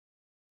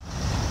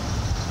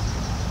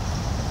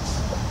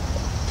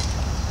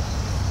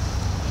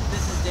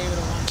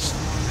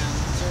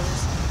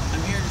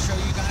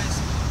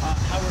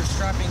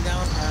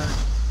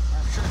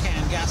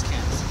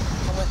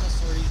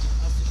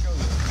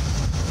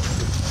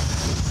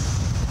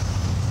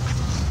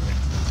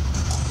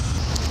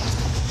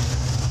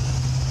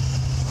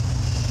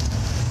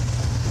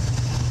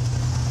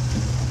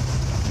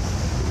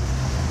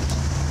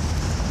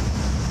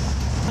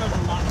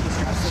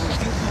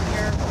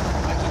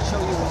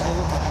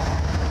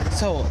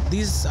So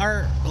these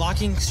are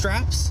locking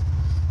straps.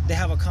 They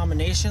have a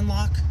combination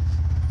lock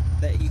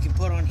that you can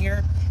put on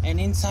here, and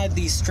inside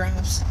these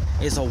straps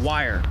is a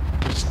wire.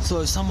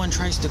 So if someone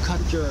tries to cut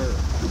your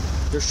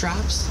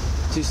straps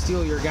to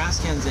steal your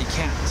gas cans, they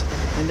can't.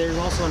 And there's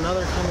also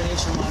another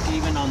combination lock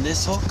even on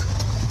this hook.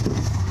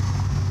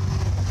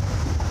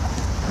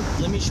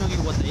 Let me show you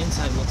what the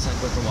inside looks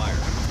like with the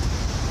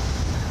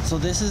wire. So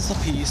this is a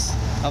piece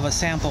of a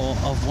sample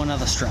of one of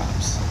the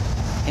straps.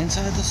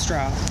 Inside the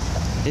strap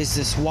is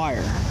this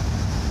wire.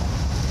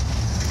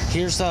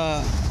 Here's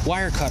a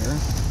wire cutter.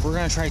 We're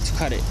gonna try to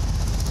cut it.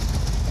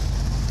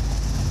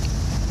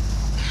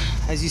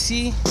 As you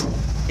see,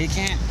 it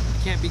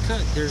can't be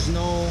cut. There's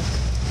no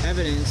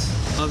evidence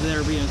of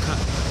there being cut.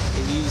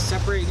 If you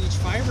separate each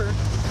fiber,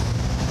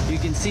 you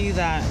can see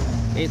that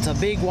it's a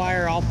big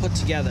wire all put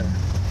together.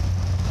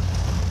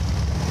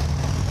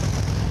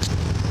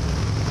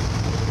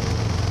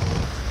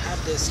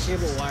 Have this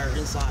cable wire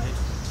inside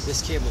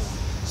this cable.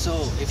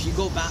 So if you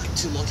go back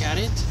to look at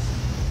it,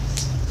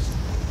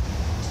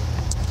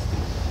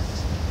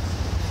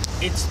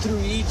 it's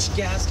through each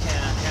gas can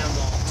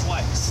handle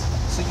twice.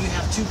 So you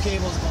have two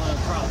cables going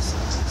across.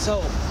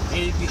 So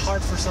it'd be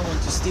hard for someone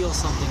to steal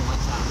something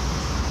like that.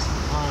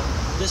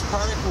 This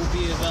product will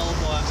be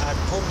available at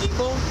Home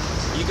Depot.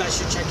 You guys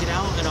should check it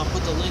out, and I'll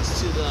put the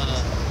links to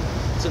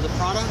the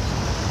product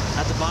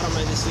at the bottom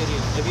of this video.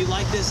 If you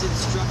like this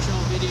instructional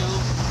video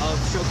of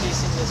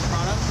showcasing this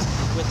product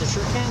with the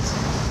SureCans,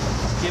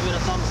 give it a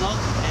thumbs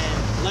up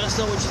and let us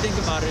know what you think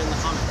about it in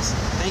the comments.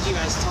 Thank you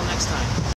guys, till next time.